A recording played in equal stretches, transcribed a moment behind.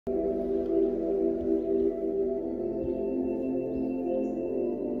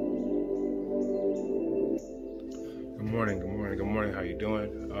Good morning. How you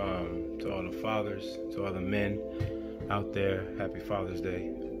doing? To all the fathers, to all the men out there, happy Father's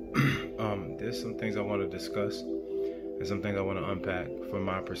Day. There's some things I want to discuss and some things I want to unpack from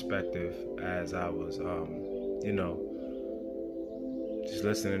my perspective as I was, just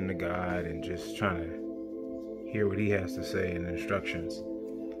listening to God and just trying to hear what He has to say in instructions.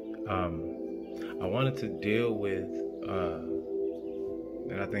 I wanted to deal with,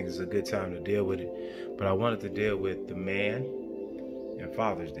 and I think it's a good time to deal with it, but I wanted to deal with the man and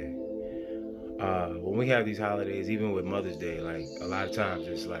Father's Day. When we have these holidays, even with Mother's Day, like a lot of times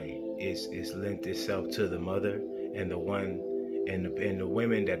it's like it's lent itself to the mother and the one and the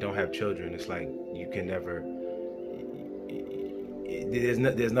women that don't have children. It's like you can never.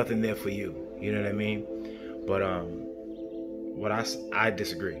 There's nothing there for you. You know what I mean? But what I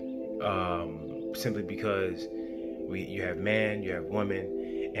disagree. Simply because you have man, you have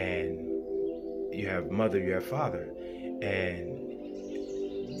woman, and you have mother, you have father, and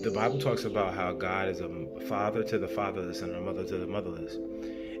the Bible talks about how God is a father to the fatherless and a mother to the motherless.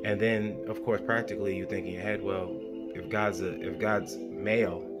 And then, of course, practically, you think in your head, well, if God's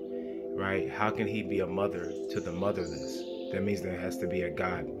male, right? How can He be a mother to the motherless? That means there has to be a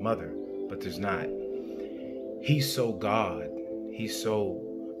God mother, but there's not. He's so God. He's so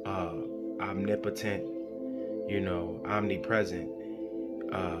omnipotent, omnipresent.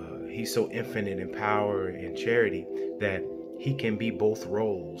 He's so infinite in power and charity that He can be both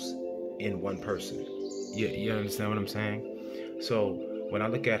roles in one person. You understand what I'm saying? So when I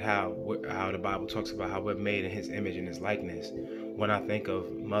look at how the Bible talks about how we're made in His image and His likeness, when I think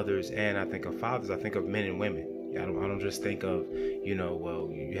of mothers and I think of fathers, I think of men and women. I don't just think of,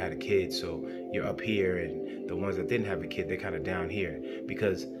 you had a kid, so you're up here, and the ones that didn't have a kid, they're kind of down here.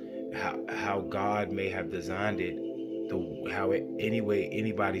 Because how God may have designed it,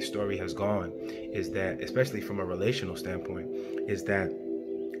 anybody's story has gone, is that, especially from a relational standpoint, is that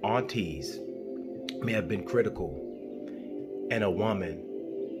aunties may have been critical, and a woman,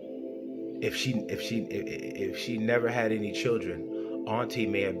 if she never had any children, auntie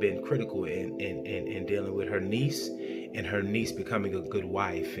may have been critical in dealing with her niece, and her niece becoming a good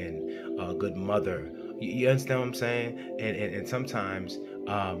wife and a good mother. You understand what I'm saying? And sometimes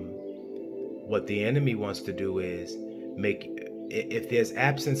what the enemy wants to do is if there's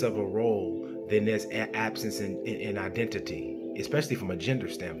absence of a role, then there's absence in identity, especially from a gender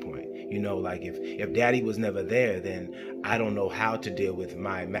standpoint. Like if daddy was never there, then I don't know how to deal with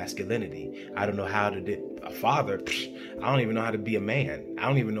my masculinity. I don't know how to do a father. I don't even know how to be a man. I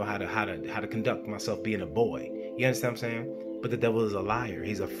don't even know how to conduct myself being a boy. You understand what I'm saying? But the devil is a liar.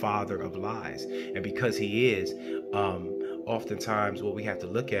 He's a father of lies. And because he is, oftentimes what we have to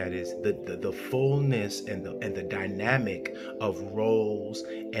look at is the fullness and the dynamic of roles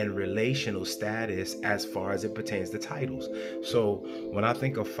and relational status as far as it pertains to titles. So when I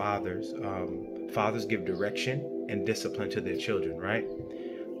think of fathers, fathers give direction and discipline to their children, right?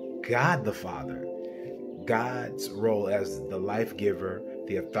 God the Father, God's role as the life giver,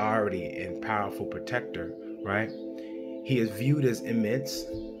 the authority and powerful protector, right? He is viewed as immense.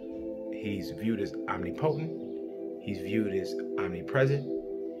 He's viewed as omnipotent. He's viewed as omnipresent.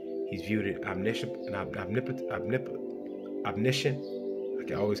 He's viewed as omniscient and omniscient.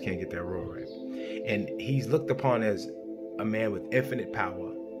 I always can't get that wrong right. And he's looked upon as a man with infinite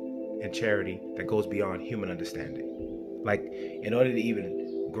power and charity that goes beyond human understanding. Like, in order to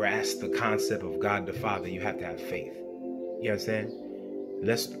even grasp the concept of God the Father, you have to have faith. You understand?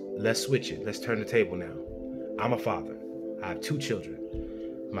 Let's switch it. Let's turn the table now. I'm a father. I have two children.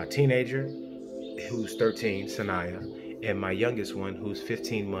 My teenager, who's 13, Sanaya, and my youngest one, who's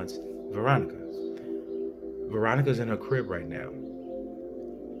 15 months, Veronica. Veronica's in her crib right now.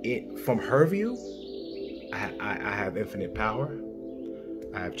 From her view, I have infinite power.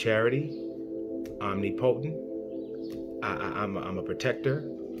 I have charity, omnipotent. I'm a protector.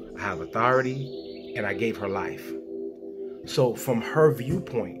 I have authority, and I gave her life. So from her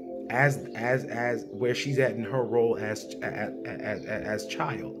viewpoint, as where she's at in her role as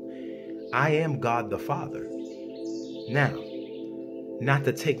child, I am God the Father. Now, not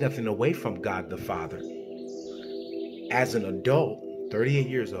to take nothing away from God the Father, as an adult, 38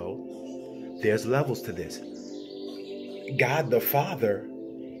 years old, there's levels to this. God the Father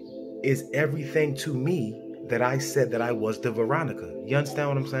is everything to me that I said that I was to Veronica. You understand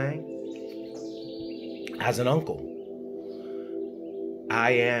what I'm saying? As an uncle,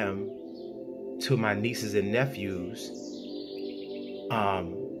 I am to my nieces and nephews,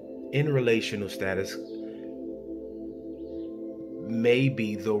 in relational status,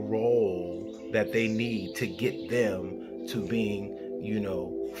 maybe the role that they need to get them to being,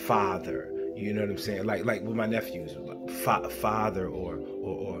 father. You know what I'm saying? Like with my nephews, father or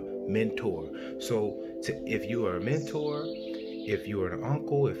mentor. So if you are a mentor, if you are an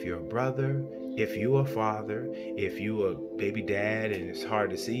uncle, if you're a brother, if you are a father, if you are a baby dad and it's hard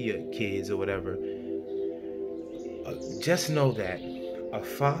to see your kids or whatever, just know that a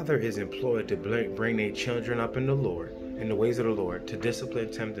father is employed to bring their children up in the Lord, in the ways of the Lord, to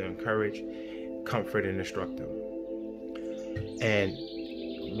discipline them, to encourage, comfort, and instruct them. And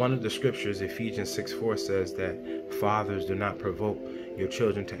one of the scriptures, Ephesians 6:4, says that fathers, do not provoke your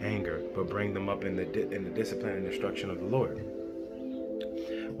children to anger, but bring them up in the discipline and instruction of the Lord.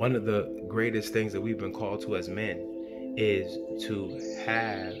 One of the greatest things that we've been called to as men is to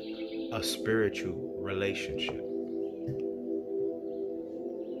have a spiritual relationship.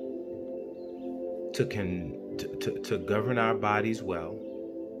 To govern our bodies well,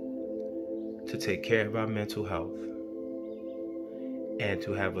 to take care of our mental health, and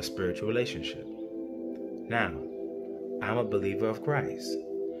to have a spiritual relationship. Now, I'm a believer of Christ.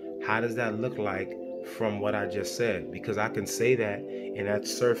 How does that look like from what I just said? Because I can say that and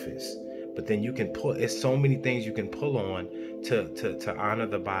that's surface, but then you can pull, it's so many things you can pull on to honor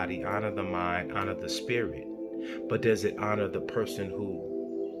the body, honor the mind, honor the spirit. But does it honor the person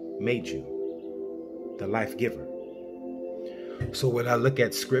who made you, the life giver? So when I look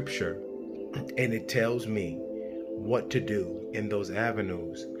at scripture and it tells me what to do in those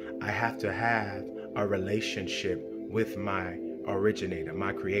avenues, I have to have a relationship with my originator,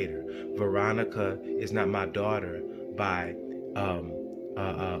 my creator. Veronica is not my daughter by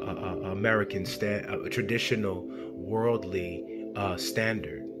American traditional worldly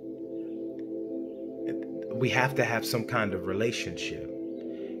standard. We have to have some kind of relationship.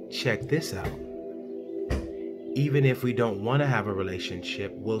 Check this out. Even if we don't want to have a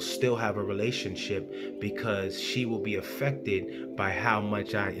relationship, we'll still have a relationship because she will be affected by how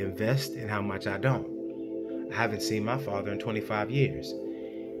much I invest and how much I don't. I haven't seen my father in 25 years.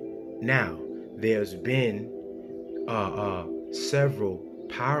 Now, there's been several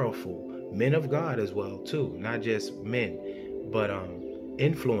powerful men of God as well, too. Not just men, but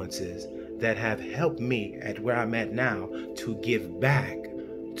influences that have helped me at where I'm at now to give back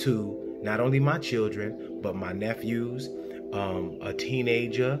to not only my children, but my nephews, a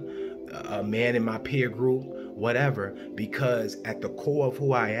teenager, a man in my peer group, whatever, because at the core of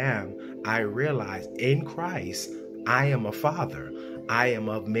who I am, I realize in Christ, I am a father. I am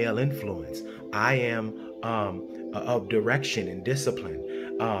of male influence. I am of direction and discipline.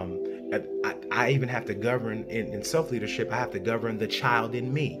 I even have to govern in self-leadership. I have to govern the child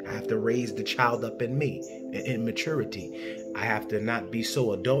in me. I have to raise the child up in me in maturity. I have to not be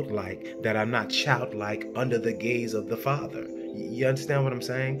so adult-like that I'm not childlike under the gaze of the Father. You understand what I'm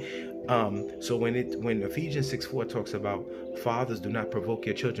saying? So when Ephesians 6:4 talks about fathers, do not provoke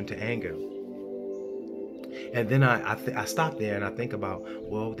your children to anger. And then I stop there and I think about,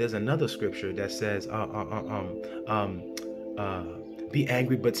 well, there's another scripture that says, be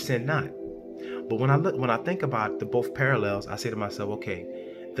angry but sin not. But when I think about the both parallels, I say to myself, okay,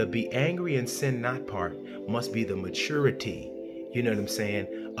 the be angry and sin not part must be the maturity, you know what I'm saying,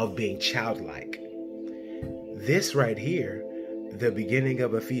 of being childlike. This right here, the beginning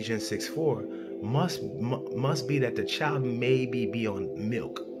of Ephesians 6:4, must be that the child maybe be on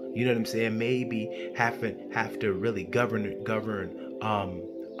milk. You know what I'm saying? Maybe have to really govern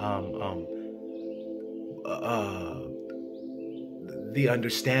the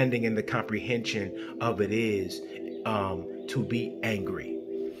understanding and the comprehension of it is to be angry.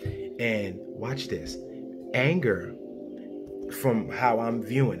 And watch this. Anger, from how I'm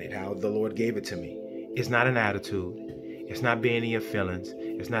viewing it, how the Lord gave it to me, is not an attitude. It's not being in your feelings.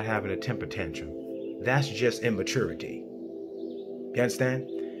 It's not having a temper tantrum. That's just immaturity. You understand?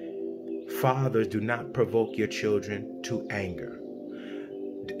 Fathers, do not provoke your children to anger.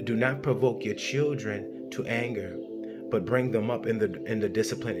 Do not provoke your children to anger, but bring them up in the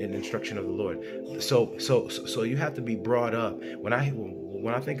discipline and instruction of the Lord. So you have to be brought up. When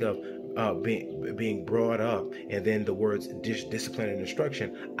I think of being brought up, and then the words discipline and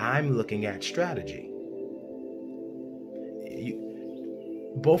instruction, I'm looking at strategy.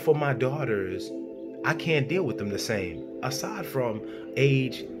 Both of my daughters, I can't deal with them the same. Aside from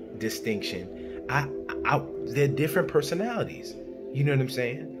age distinction, they're different personalities. You know what I'm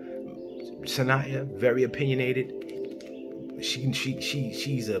saying? Sanaya, very opinionated.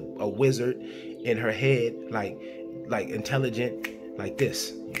 She's a wizard in her head, like intelligent, like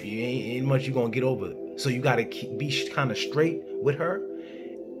this. Ain't much you gonna get over. So you gotta be kind of straight with her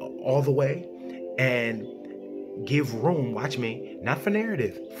all the way, and give room. Watch me, not for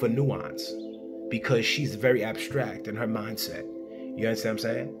narrative, for nuance, because she's very abstract in her mindset. You understand what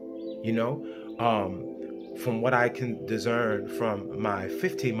I'm saying? You know, from what I can discern from my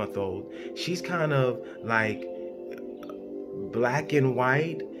 15-month-old, she's kind of like black and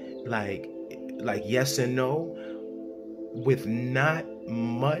white, like yes and no, with not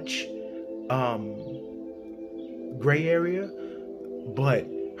much gray area, but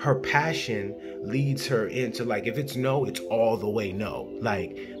her passion leads her into, like, if it's no, it's all the way no.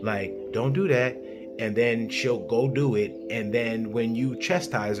 Like don't do that, and then she'll go do it, and then when you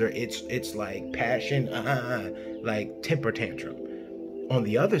chastise her, it's like passion, like temper tantrum. On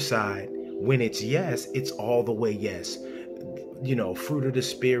the other side, when it's yes, it's all the way yes. Fruit of the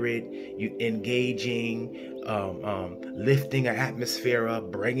spirit, you engaging, lifting an atmosphere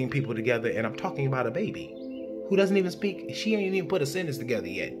up, bringing people together. And I'm talking about a baby who doesn't even speak. She ain't even put a sentence together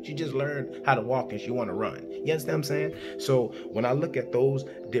yet. She just learned how to walk and she want to run. You understand what I'm saying? So when I look at those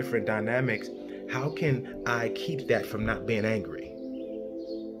different dynamics, how can I keep that from not being angry?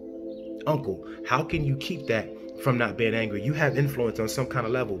 Uncle, how can you keep that from not being angry? You have influence on some kind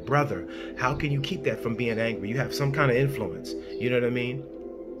of level. Brother, how can you keep that from being angry? You have some kind of influence. You know what I mean?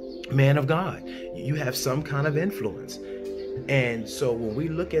 Man of God, you have some kind of influence. And so when we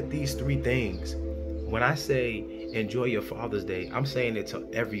look at these three things, when I say enjoy your Father's Day, I'm saying it to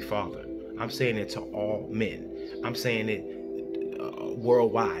every father. I'm saying it to all men. I'm saying it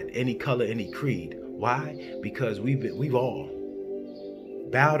worldwide, any color, any creed. Why? Because we've all,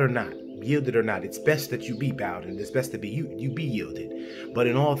 bowed or not, yielded or not, it's best that you be bowed, and it's best to be you be yielded. But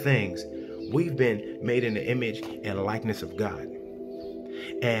in all things, we've been made in the image and likeness of God.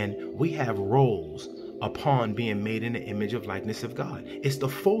 And we have roles upon being made in the image of likeness of God. It's the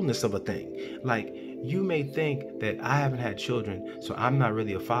fullness of a thing. Like, you may think that I haven't had children, so I'm not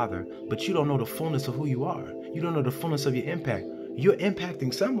really a father, but you don't know the fullness of who you are. You don't know the fullness of your impact. You're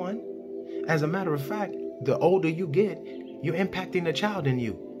impacting someone. As a matter of fact, the older you get, you're impacting the child in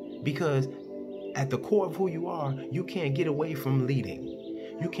you, because at the core of who you are, you can't get away from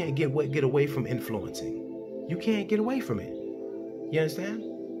leading. You can't get away from influencing. You can't get away from it. You understand?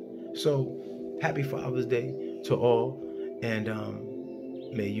 So, happy Father's Day to all, and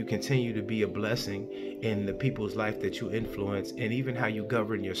may you continue to be a blessing in the people's life that you influence, and even how you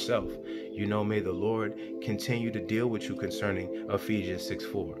govern yourself. May the Lord continue to deal with you concerning Ephesians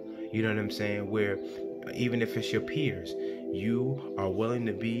 6:4. You know what I'm saying? Where even if it's your peers, you are willing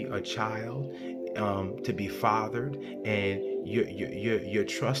to be a child, to be fathered, and you're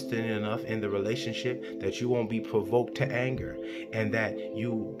trusting enough in the relationship that you won't be provoked to anger, and that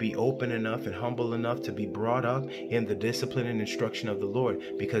you be open enough and humble enough to be brought up in the discipline and instruction of the Lord.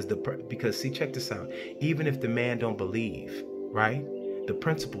 Because see, check this out. Even if the man don't believe, right, the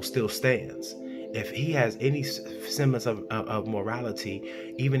principle still stands. If he has any semblance of morality,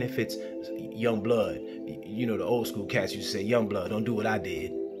 even if it's young blood, the old school cats used to say, young blood, don't do what I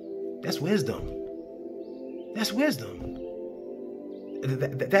did. That's wisdom. That's wisdom.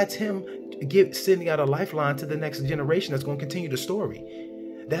 That's him sending out a lifeline to the next generation that's going to continue the story.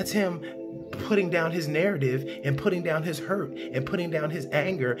 That's him putting down his narrative and putting down his hurt and putting down his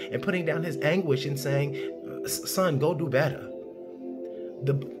anger and putting down his anguish and saying, son, go do better.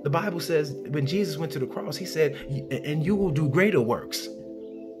 The Bible says when Jesus went to the cross, he said, and you will do greater works.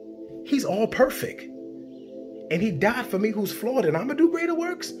 He's all perfect. And he died for me who's flawed, and I'm going to do greater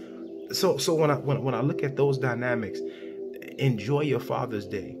works. So when I look at those dynamics, enjoy your Father's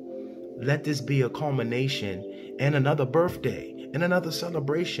Day. Let this be a culmination and another birthday and another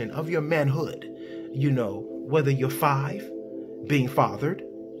celebration of your manhood. Whether you're 5, being fathered,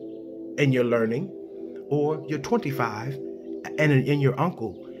 and you're learning, or you're 25, and your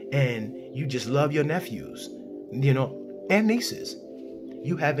uncle, and you just love your nephews, and nieces.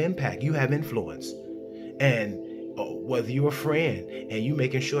 You have impact, you have influence. And whether you're a friend and you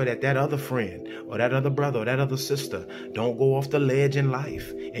making sure that other friend or that other brother or that other sister don't go off the ledge in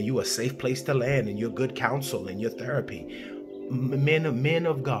life, and you a safe place to land, and your good counsel and your therapy. Men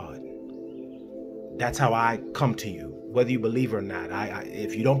of God, that's how I come to you, whether you believe or not.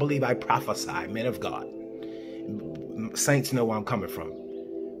 If you don't believe, I prophesy. Men of God, saints know where I'm coming from.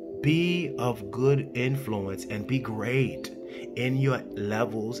 Be of good influence and be great in your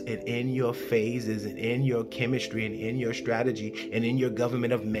levels and in your phases and in your chemistry and in your strategy and in your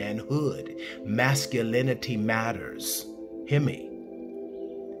government of manhood. Masculinity matters. Hear me.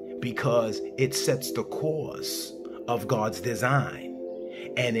 Because it sets the course of God's design.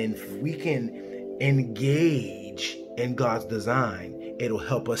 And if we can engage in God's design, it'll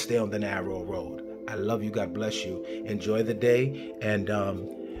help us stay on the narrow road. I love you. God bless you. Enjoy the day, and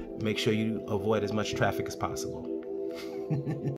make sure you avoid as much traffic as possible.